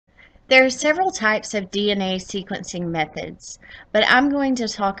There are several types of DNA sequencing methods, but I'm going to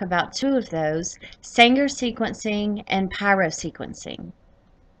talk about two of those, Sanger sequencing and pyrosequencing.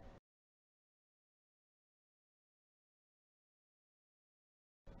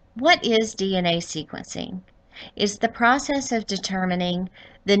 What is DNA sequencing? It's the process of determining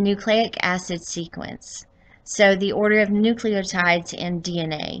the nucleic acid sequence, so the order of nucleotides in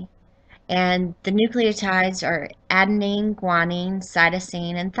DNA. And the nucleotides are adenine, guanine,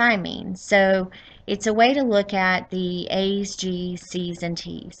 cytosine, and thymine. So it's a way to look at the A's, G's, C's, and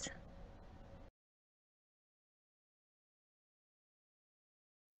T's.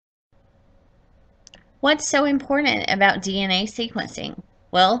 What's so important about DNA sequencing?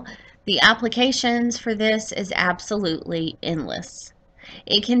 Well, the applications for this is absolutely endless.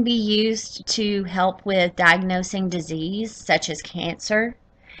 It can be used to help with diagnosing disease such as cancer.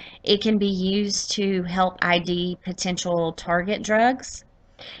 It can be used to help ID potential target drugs.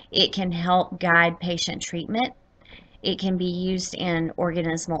 It can help guide patient treatment. It can be used in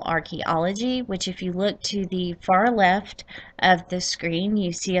organismal archaeology, which if you look to the far left of the screen,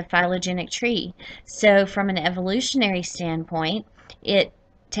 you see a phylogenetic tree. So from an evolutionary standpoint, it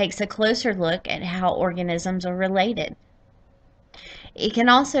takes a closer look at how organisms are related. It can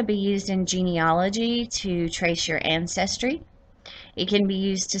also be used in genealogy to trace your ancestry. It can be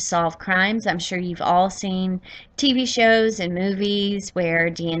used to solve crimes. I'm sure you've all seen TV shows and movies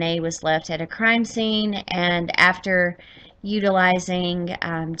where DNA was left at a crime scene, and after utilizing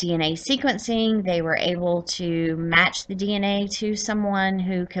DNA sequencing, they were able to match the DNA to someone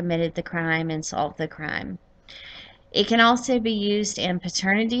who committed the crime and solved the crime. It can also be used in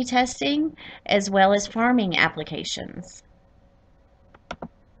paternity testing as well as farming applications.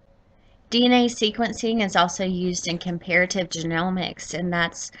 DNA sequencing is also used in comparative genomics, and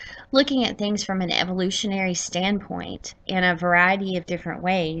that's looking at things from an evolutionary standpoint in a variety of different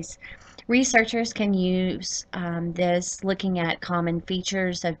ways. Researchers can use this looking at common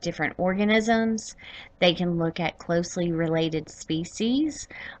features of different organisms. They can look at closely related species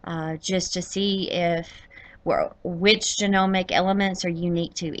just to see which genomic elements are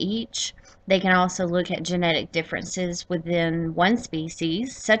unique to each. They can also look at genetic differences within one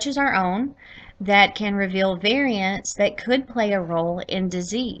species, such as our own, that can reveal variants that could play a role in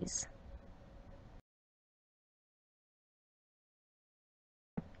disease.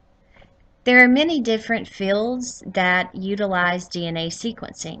 There are many different fields that utilize DNA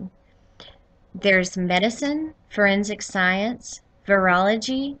sequencing. There's medicine, forensic science,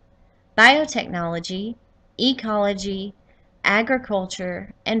 virology, biotechnology, ecology,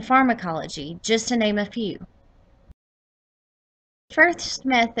 agriculture, and pharmacology, just to name a few. First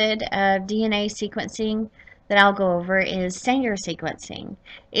method of DNA sequencing that I'll go over is Sanger sequencing.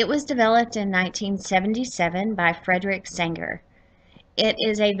 It was developed in 1977 by Frederick Sanger. It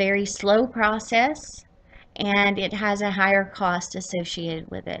is a very slow process and it has a higher cost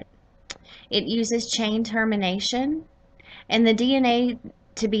associated with it. It uses chain termination, and the DNA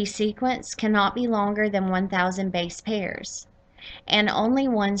to be sequenced cannot be longer than 1,000 base pairs, and only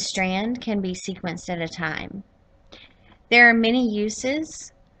one strand can be sequenced at a time. There are many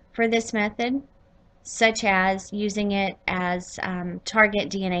uses for this method, such as using it as target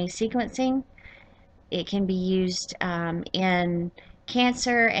DNA sequencing. It can be used in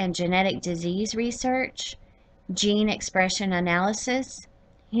cancer and genetic disease research, gene expression analysis,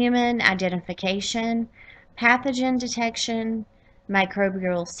 human identification, pathogen detection,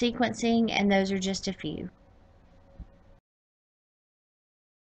 microbial sequencing, and those are just a few.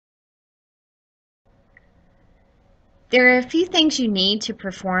 There are a few things you need to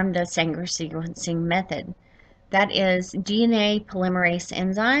perform the Sanger sequencing method. That is DNA polymerase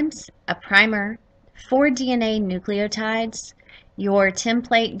enzymes, a primer, 4 DNA nucleotides, your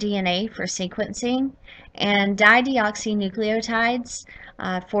template DNA for sequencing, and dideoxynucleotides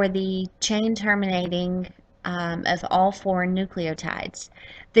for the chain terminating of all 4 nucleotides.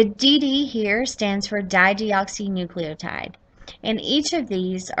 The DD here stands for dideoxynucleotide, and each of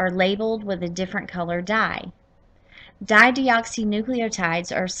these are labeled with a different color dye.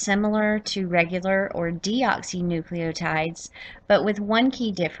 Dideoxynucleotides are similar to regular or deoxynucleotides, but with one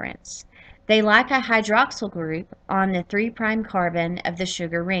key difference. They lack a hydroxyl group on the 3' carbon of the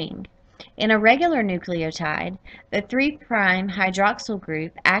sugar ring. In a regular nucleotide, the 3' hydroxyl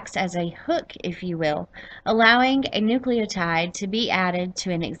group acts as a hook, if you will, allowing a nucleotide to be added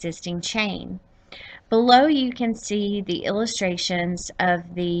to an existing chain. Below you can see the illustrations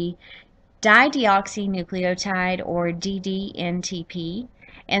of the dideoxynucleotide or DDNTP,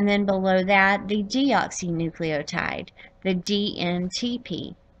 and then below that the deoxynucleotide, the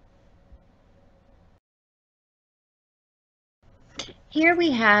DNTP. Here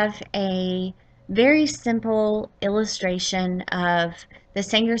we have a very simple illustration of the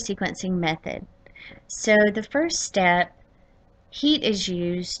Sanger sequencing method. So the first step, heat is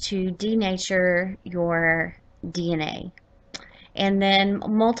used to denature your DNA. And then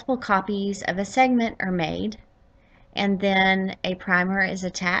multiple copies of a segment are made. And then a primer is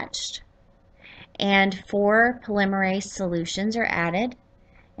attached. And 4 polymerase solutions are added.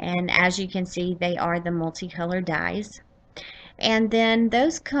 And as you can see, they are the multicolored dyes. And then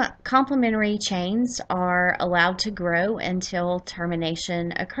those complementary chains are allowed to grow until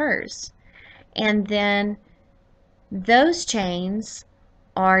termination occurs. And then those chains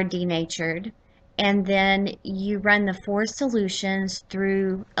are denatured, and then you run the 4 solutions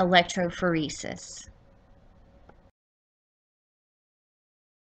through electrophoresis.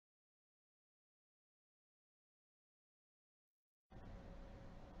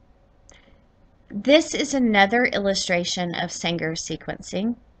 This is another illustration of Sanger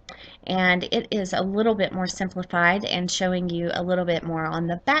sequencing, and it is a little bit more simplified and showing you a little bit more on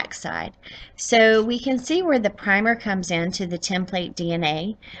the back side. So we can see where the primer comes into the template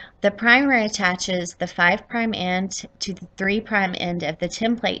DNA. The primer attaches the 5' end to the 3' end of the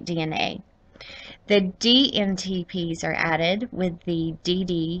template DNA. The DNTPs are added with the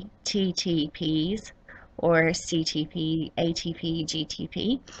DDTTPs or CTP, ATP,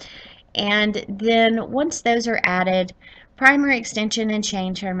 GTP. And then once those are added, primary extension and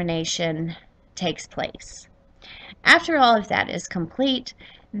chain termination takes place. After all of that is complete,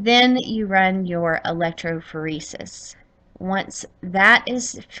 then you run your electrophoresis. Once that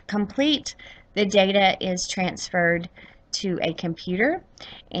is complete, the data is transferred to a computer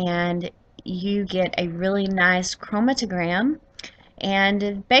and you get a really nice chromatogram.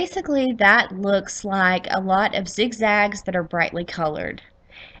 And basically that looks like a lot of zigzags that are brightly colored.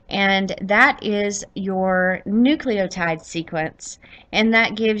 And that is your nucleotide sequence, and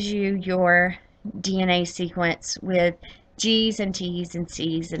that gives you your DNA sequence with G's and T's and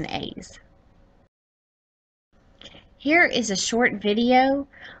C's and A's. Here is a short video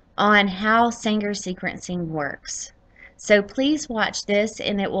on how Sanger sequencing works. So please watch this,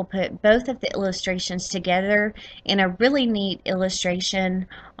 and it will put both of the illustrations together in a really neat illustration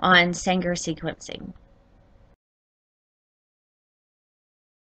on Sanger sequencing.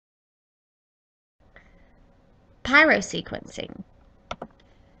 Pyrosequencing.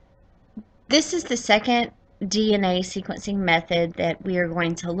 This is the second DNA sequencing method that we are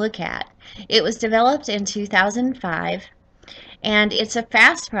going to look at. It was developed in 2005, and it's a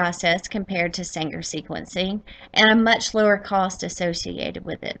fast process compared to Sanger sequencing and a much lower cost associated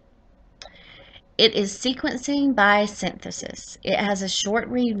with it. It is sequencing by synthesis. It has a short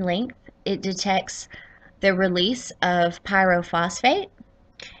read length. It detects the release of pyrophosphate,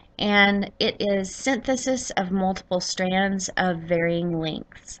 and it is synthesis of multiple strands of varying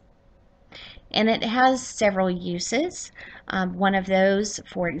lengths. And it has several uses. One of those,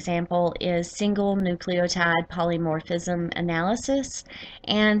 for example, is single nucleotide polymorphism analysis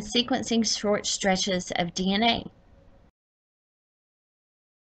and sequencing short stretches of DNA.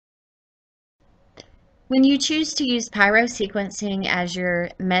 When you choose to use pyrosequencing as your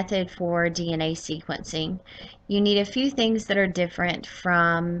method for DNA sequencing, you need a few things that are different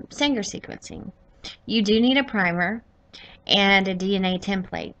from Sanger sequencing. You do need a primer and a DNA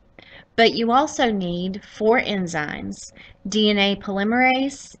template, but you also need 4 enzymes: DNA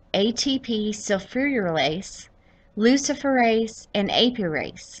polymerase, ATP sulfurylase, luciferase, and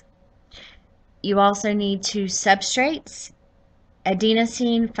apirase. You also need 2 substrates: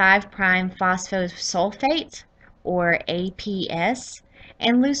 adenosine 5' phosphosulfate, or APS,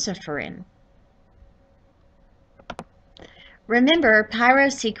 and luciferin. Remember,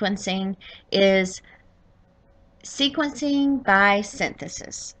 pyrosequencing is sequencing by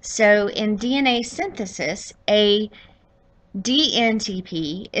synthesis. So in DNA synthesis, a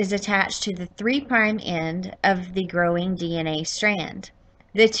DNTP is attached to the 3' end of the growing DNA strand.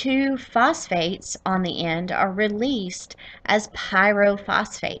 The 2 phosphates on the end are released as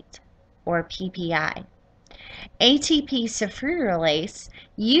pyrophosphate, or PPI. ATP sulfurylase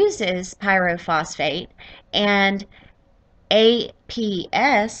uses pyrophosphate, and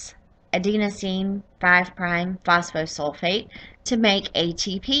APS, adenosine 5' phosphosulfate, to make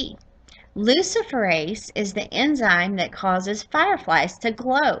ATP. Luciferase is the enzyme that causes fireflies to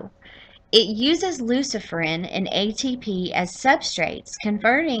glow. It uses luciferin and ATP as substrates,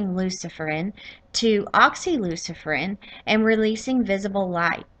 converting luciferin to oxyluciferin and releasing visible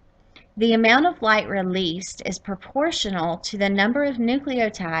light. The amount of light released is proportional to the number of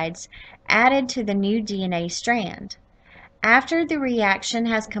nucleotides added to the new DNA strand. After the reaction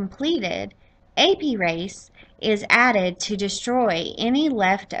has completed, apirase is added to destroy any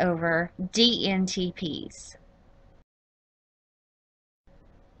leftover dNTPs.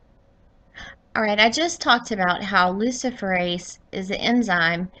 All right, I just talked about how luciferase is the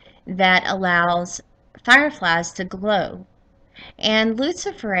enzyme that allows fireflies to glow. And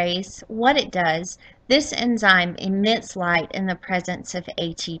luciferase, what it does, this enzyme emits light in the presence of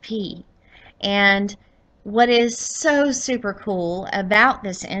ATP. And what is so super cool about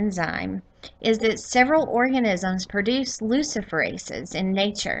this enzyme is that several organisms produce luciferases in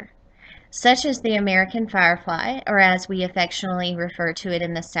nature, such as the American firefly, or as we affectionately refer to it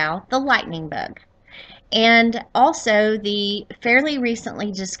in the South, the lightning bug. And also the fairly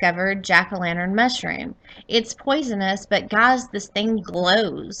recently discovered jack-o'-lantern mushroom. It's poisonous, but guys, this thing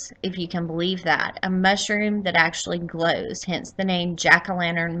glows, if you can believe that. A mushroom that actually glows, hence the name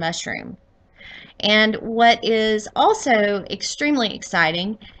jack-o'-lantern mushroom. And what is also extremely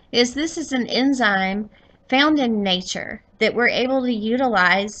exciting is this is an enzyme found in nature that we're able to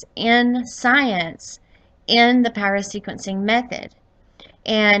utilize in science in the pyrosequencing method.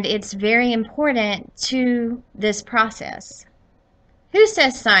 And it's very important to this process. Who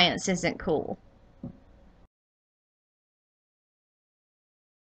says science isn't cool?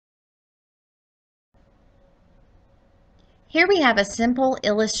 Here we have a simple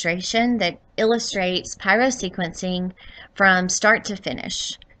illustration that illustrates pyrosequencing from start to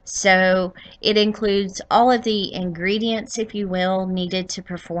finish. So it includes all of the ingredients, if you will, needed to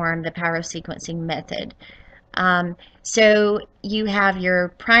perform the pyrosequencing method. So you have your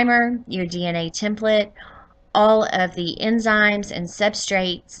primer, your DNA template, all of the enzymes and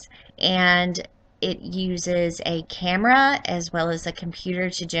substrates, and it uses a camera as well as a computer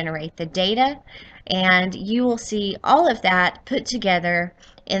to generate the data. And you will see all of that put together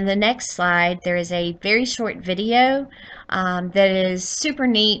in the next slide. There is a very short video that is super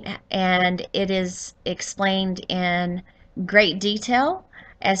neat, and it is explained in great detail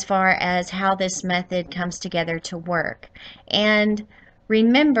as far as how this method comes together to work. And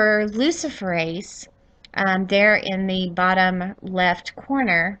remember, luciferase, there in the bottom left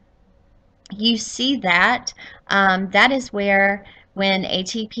corner, you see that. That is where when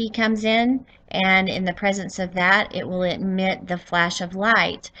ATP comes in the presence of that, it will emit the flash of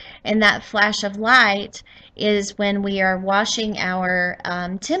light. And that flash of light is when we are washing our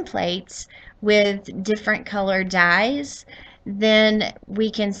templates with different color dyes, then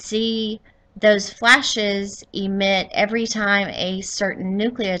we can see those flashes emit every time a certain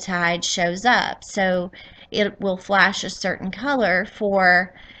nucleotide shows up. So it will flash a certain color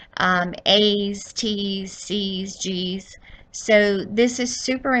for A's, T's, C's, G's. So this is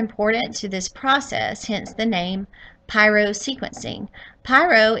super important to this process, hence the name pyrosequencing.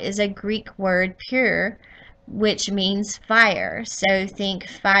 Pyro is a Greek word pure, which means fire. So think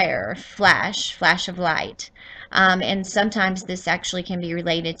fire, flash, flash of light. And sometimes this actually can be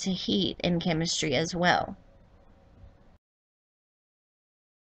related to heat in chemistry as well.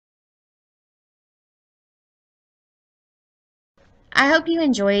 I hope you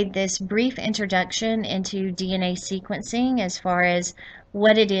enjoyed this brief introduction into DNA sequencing as far as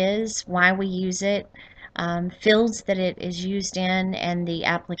what it is, why we use it, fields that it is used in, and the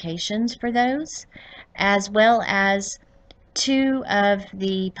applications for those, as well as two of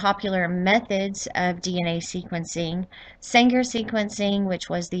the popular methods of DNA sequencing, Sanger sequencing, which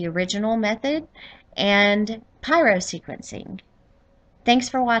was the original method, and pyrosequencing. Thanks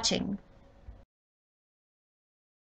for watching.